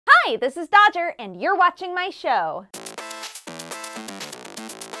Hi, this is Dodger, and you're watching my show.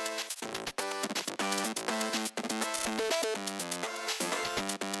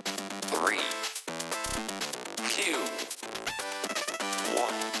 Three, two,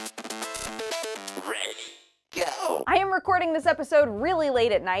 one, ready, go. I am recording this episode really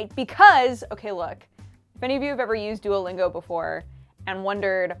late at night because, okay, look, if any of you have ever used Duolingo before and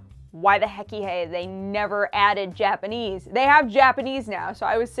wondered why the hecky hey they never added Japanese, they have Japanese now. So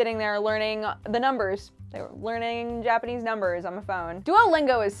I was sitting there learning the numbers. They were learning Japanese numbers on my phone.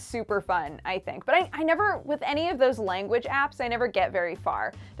 Duolingo is super fun, I think, but I never, with any of those language apps, I never get very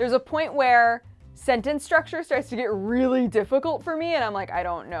far. There's a point where sentence structure starts to get really difficult for me, and I'm like, I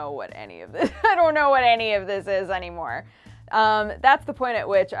don't know what any of this, I don't know what any of this is anymore. That's the point at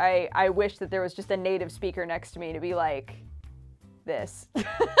which I wish that there was just a native speaker next to me to be like, this.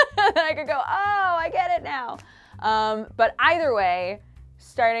 And I could go, oh, I get it now. But either way,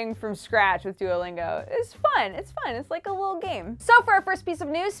 starting from scratch with Duolingo is fun. It's fun. It's like a little game. So for our first piece of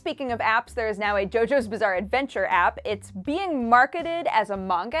news, speaking of apps, there is now a Jojo's Bizarre Adventure app. It's being marketed as a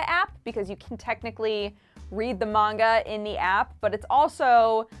manga app because you can technically read the manga in the app, but it's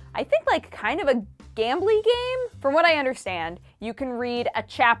also, I think, like kind of a gambly game. From what I understand, you can read a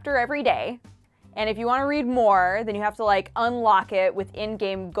chapter every day. And if you want to read more, then you have to like unlock it with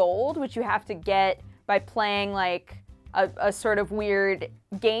in-game gold, which you have to get by playing like a sort of weird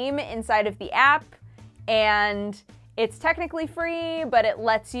game inside of the app. And it's technically free, but it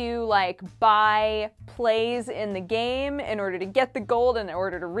lets you like buy plays in the game in order to get the gold and in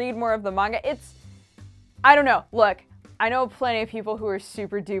order to read more of the manga. I don't know. Look, I know plenty of people who are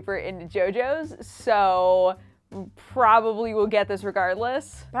super duper into JoJo's, so probably will get this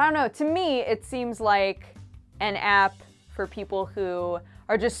regardless. But I don't know, to me, it seems like an app for people who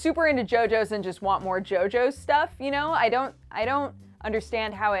are just super into JoJo's and just want more JoJo's stuff, you know? I don't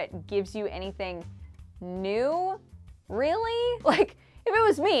understand how it gives you anything new, really? Like, if it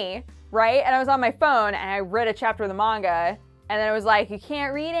was me, right, and I was on my phone and I read a chapter of the manga, and then it was like, you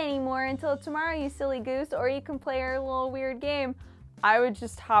can't read anymore until tomorrow, you silly goose, or you can play our little weird game, I would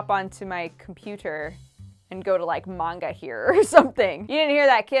just hop onto my computer and go to like Manga Here or something. You didn't hear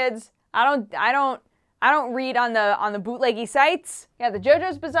that, kids. I don't read on the bootleggy sites. Yeah, the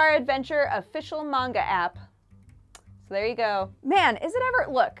Jojo's Bizarre Adventure official manga app. So there you go. Man, is it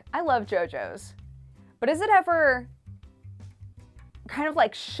ever, look, I love JoJo's, but is it ever kind of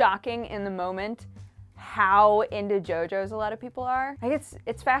like shocking in the moment how into JoJo's a lot of people are? Like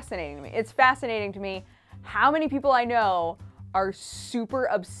it's fascinating to me. It's fascinating to me how many people I know are super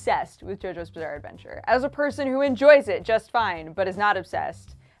obsessed with Jojo's Bizarre Adventure. As a person who enjoys it just fine, but is not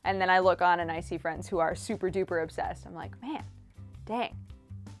obsessed. And then I look on and I see friends who are super duper obsessed. I'm like, man, dang,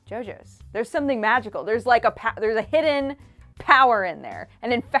 JoJo's. There's something magical. There's like there's a hidden power in there,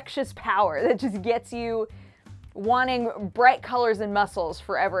 an infectious power that just gets you wanting bright colors and muscles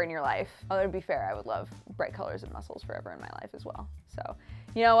forever in your life. Although to be fair, I would love bright colors and muscles forever in my life as well. So,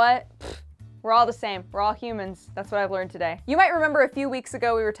 you know what? We're all the same. We're all humans. That's what I've learned today. You might remember a few weeks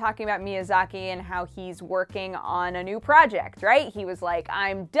ago we were talking about Miyazaki and how he's working on a new project, right? He was like,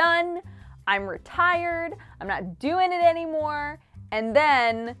 I'm done, I'm retired, I'm not doing it anymore. And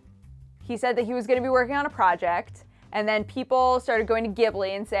then he said that he was gonna be working on a project, and then people started going to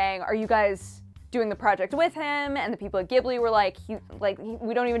Ghibli and saying, are you guys doing the project with him? And the people at Ghibli were like,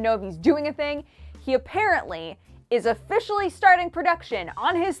 we don't even know if he's doing a thing. He apparently is officially starting production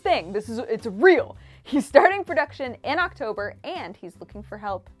on his thing. It's real. He's starting production in October and he's looking for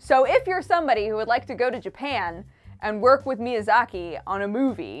help. So if you're somebody who would like to go to Japan and work with Miyazaki on a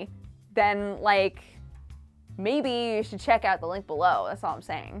movie, then like, maybe you should check out the link below. That's all I'm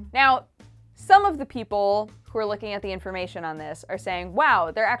saying. Now, some of the people who are looking at the information on this are saying,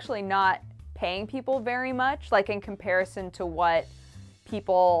 wow, they're actually not paying people very much, like in comparison to what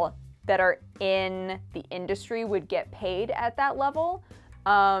people that are in the industry would get paid at that level.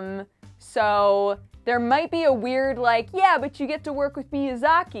 So there might be a weird like, yeah, but you get to work with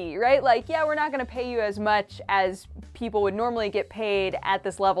Miyazaki, right? Like, yeah, we're not gonna pay you as much as people would normally get paid at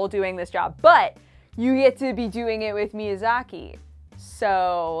this level doing this job, but you get to be doing it with Miyazaki.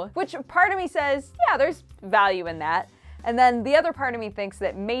 So, which part of me says, yeah, there's value in that. And then the other part of me thinks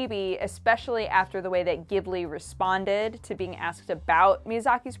that maybe, especially after the way that Ghibli responded to being asked about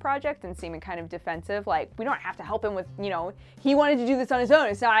Miyazaki's project and seeming kind of defensive, like, we don't have to help him with, you know, he wanted to do this on his own,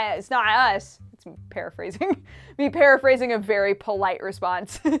 it's not us. It's me paraphrasing a very polite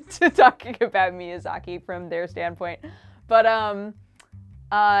response to talking about Miyazaki from their standpoint. But I'm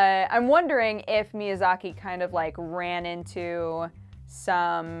wondering if Miyazaki kind of like ran into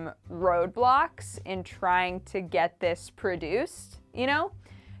some roadblocks in trying to get this produced, you know?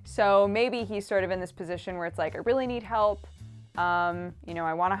 So maybe he's sort of in this position where it's like, I really need help. You know,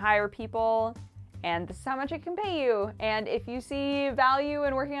 I want to hire people, and this is how much I can pay you. And if you see value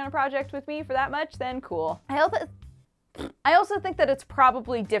in working on a project with me for that much, then cool. I also think that it's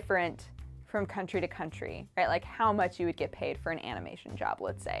probably different from country to country, right? Like how much you would get paid for an animation job,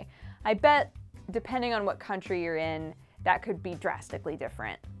 let's say. I bet depending on what country you're in, that could be drastically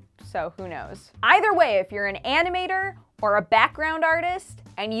different. So who knows? Either way, if you're an animator or a background artist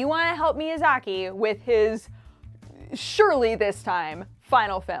and you want to help Miyazaki with his, surely this time,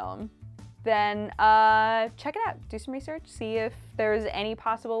 final film, then check it out. Do some research, see if there's any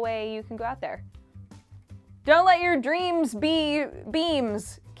possible way you can go out there. Don't let your dreams be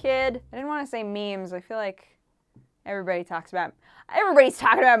beams, kid. I didn't want to say memes. I feel like everybody's talking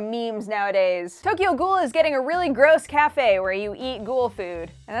about memes nowadays. Tokyo Ghoul is getting a really gross cafe where you eat ghoul food.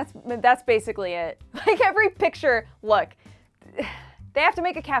 And that's basically it. Like every picture, look, they have to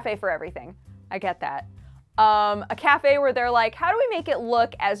make a cafe for everything. I get that. A cafe where they're like, how do we make it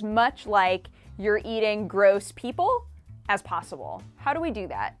look as much like you're eating gross people as possible? How do we do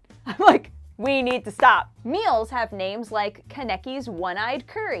that? I'm like, we need to stop. Meals have names like Kaneki's One-Eyed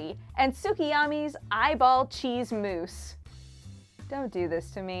Curry and Sukiyami's Eyeball Cheese Mousse. Don't do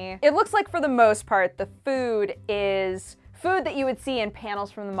this to me. It looks like for the most part, the food is food that you would see in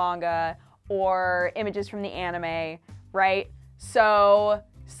panels from the manga or images from the anime, right? So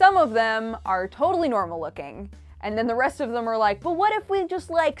some of them are totally normal looking, and then the rest of them are like, but what if we just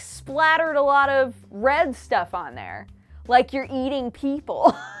like splattered a lot of red stuff on there? Like you're eating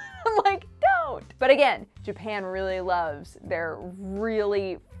people. I'm like, don't. But again, Japan really loves their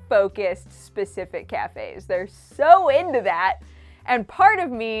really focused, specific cafes. They're so into that. And part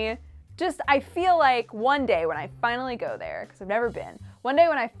of me I feel like one day when I finally go there, because I've never been, one day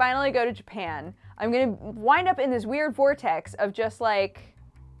when I finally go to Japan, I'm gonna wind up in this weird vortex of just like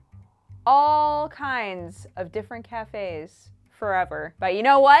all kinds of different cafes forever. But you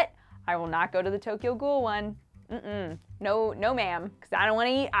know what? I will not go to the Tokyo Ghoul one. No ma'am, because I don't want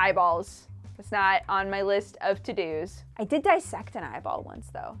to eat eyeballs. It's not on my list of to-dos. I did dissect an eyeball once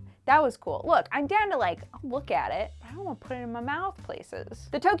though. That was cool. Look, I'm down to like, look at it, but I don't want to put it in my mouth places.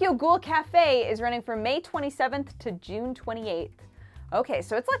 The Tokyo Ghoul Cafe is running from May 27th to June 28th. Okay,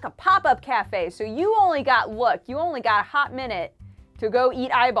 so it's like a pop-up cafe, so you only got a hot minute to go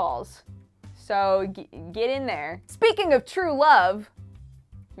eat eyeballs. So get in there. Speaking of true love,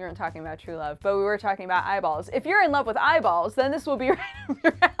 we weren't talking about true love, but we were talking about eyeballs. If you're in love with eyeballs, then this will be right up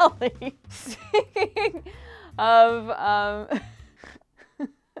your alley. Speaking of,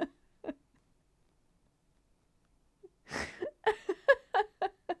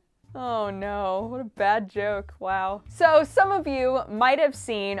 oh no, what a bad joke, wow. So some of you might have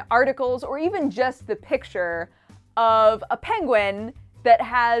seen articles or even just the picture of a penguin that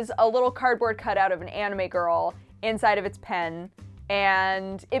has a little cardboard cutout of an anime girl inside of its pen.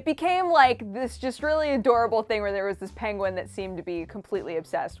 And it became like this just really adorable thing where there was this penguin that seemed to be completely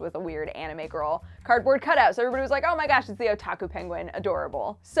obsessed with a weird anime girl cardboard cutout. So everybody was like, oh my gosh, it's the otaku penguin,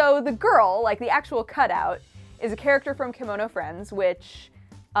 adorable. So the girl, like the actual cutout, is a character from Kemono Friends, which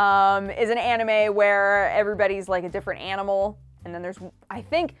is an anime where everybody's like a different animal. And then there's, I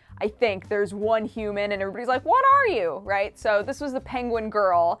think there's one human and everybody's like, what are you, right? So this was the penguin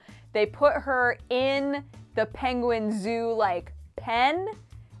girl. They put her in the penguin zoo like pen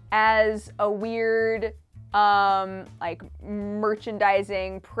as a weird like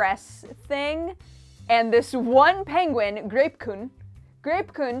merchandising press thing. And this one penguin, Grape-kun,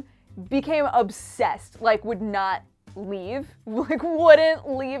 became obsessed, like would not leave, like wouldn't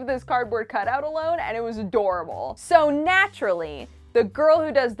leave this cardboard cutout alone, and it was adorable. So naturally, the girl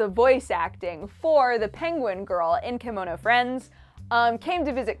who does the voice acting for the penguin girl in Kemono Friends came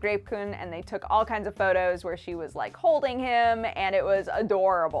to visit Grape-kun, and they took all kinds of photos where she was like holding him, and it was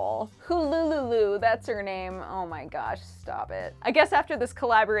adorable. Hulululu, that's her name. Oh my gosh, stop it. I guess after this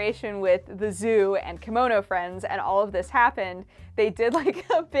collaboration with the zoo and Kemono Friends and all of this happened, they did like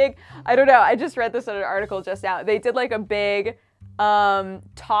a big, I don't know, I just read this in an article just now. They did like a big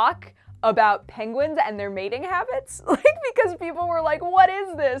talk about penguins and their mating habits, like because people were like, what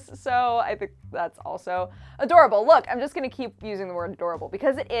is this? So I think that's also adorable. Look, I'm just gonna keep using the word adorable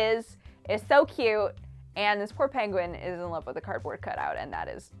because it's so cute, and this poor penguin is in love with a cardboard cutout, and that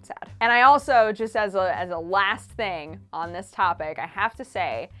is sad. And I also, just as a last thing on this topic, I have to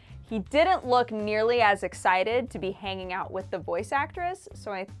say, he didn't look nearly as excited to be hanging out with the voice actress,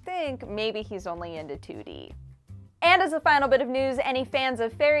 so I think maybe he's only into 2D. And as a final bit of news, any fans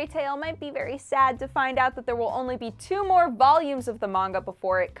of Fairy Tail might be very sad to find out that there will only be 2 more volumes of the manga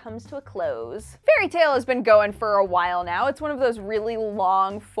before it comes to a close. Fairy Tail has been going for a while now. It's one of those really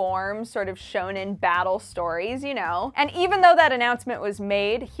long form, sort of shonen battle stories, you know. And even though that announcement was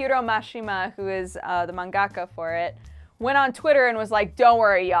made, Hiro Mashima, who is the mangaka for it, went on Twitter and was like, don't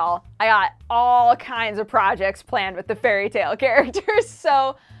worry, y'all. I got all kinds of projects planned with the Fairy Tail characters.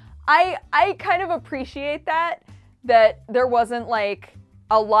 So I kind of appreciate that there wasn't like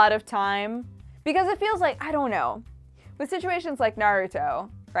a lot of time, because it feels like, I don't know, with situations like Naruto,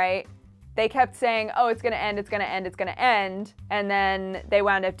 right? They kept saying, oh, it's gonna end, it's gonna end, it's gonna end, and then they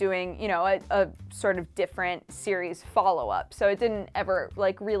wound up doing, you know, a sort of different series follow-up, so it didn't ever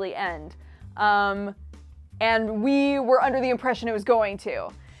like really end. And we were under the impression it was going to.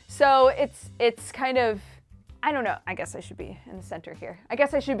 So it's kind of, I don't know, I guess I should be in the center here. I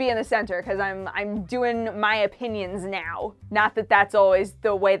guess I should be in the center because I'm doing my opinions now. Not that that's always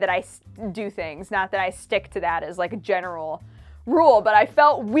the way that I do things, not that I stick to that as like a general rule, but I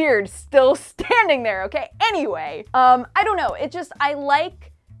felt weird still standing there, okay? Anyway, I don't know, I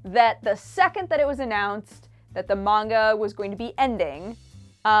like that the second that it was announced that the manga was going to be ending,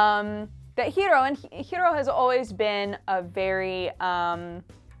 that Hiro has always been a very,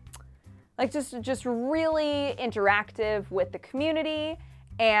 like just really interactive with the community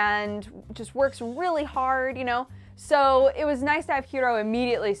and just works really hard, you know? So it was nice to have Hiro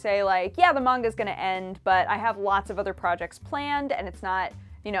immediately say like, yeah, the manga's gonna end, but I have lots of other projects planned, and it's not,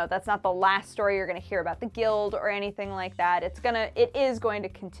 you know, that's not the last story you're gonna hear about the guild or anything like that. It is going to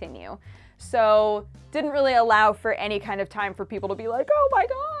continue. So didn't really allow for any kind of time for people to be like, oh my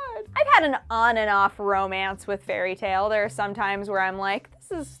god. I've had an on and off romance with Fairy Tail. There are some times where I'm like,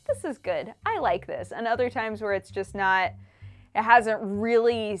 this is good, I like this. And other times where it's just not, it hasn't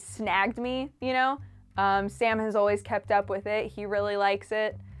really snagged me, you know? Sam has always kept up with it. He really likes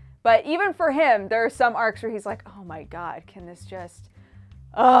it. But even for him, there are some arcs where he's like, oh my god, can this just,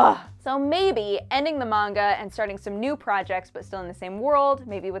 ugh. So maybe ending the manga and starting some new projects, but still in the same world,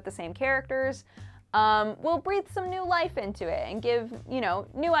 maybe with the same characters, will breathe some new life into it and give, you know,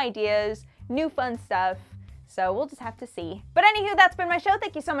 new ideas, new fun stuff. So we'll just have to see. But anywho, that's been my show.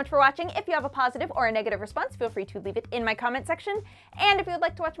 Thank you so much for watching. If you have a positive or a negative response, feel free to leave it in my comment section. And if you would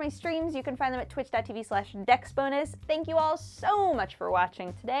like to watch my streams, you can find them at twitch.tv/dexbonus. Thank you all so much for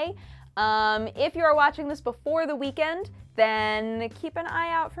watching today. If you are watching this before the weekend, then keep an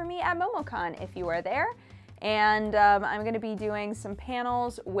eye out for me at MomoCon if you are there. And I'm gonna be doing some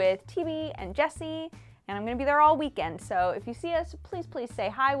panels with TB and Jesse, and I'm gonna be there all weekend. So if you see us, please say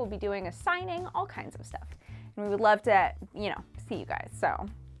hi. We'll be doing a signing, all kinds of stuff. And we would love to, you know, see you guys. So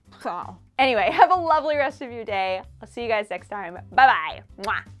anyway, have a lovely rest of your day. I'll see you guys next time. Bye-bye.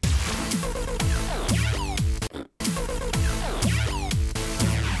 Mwah.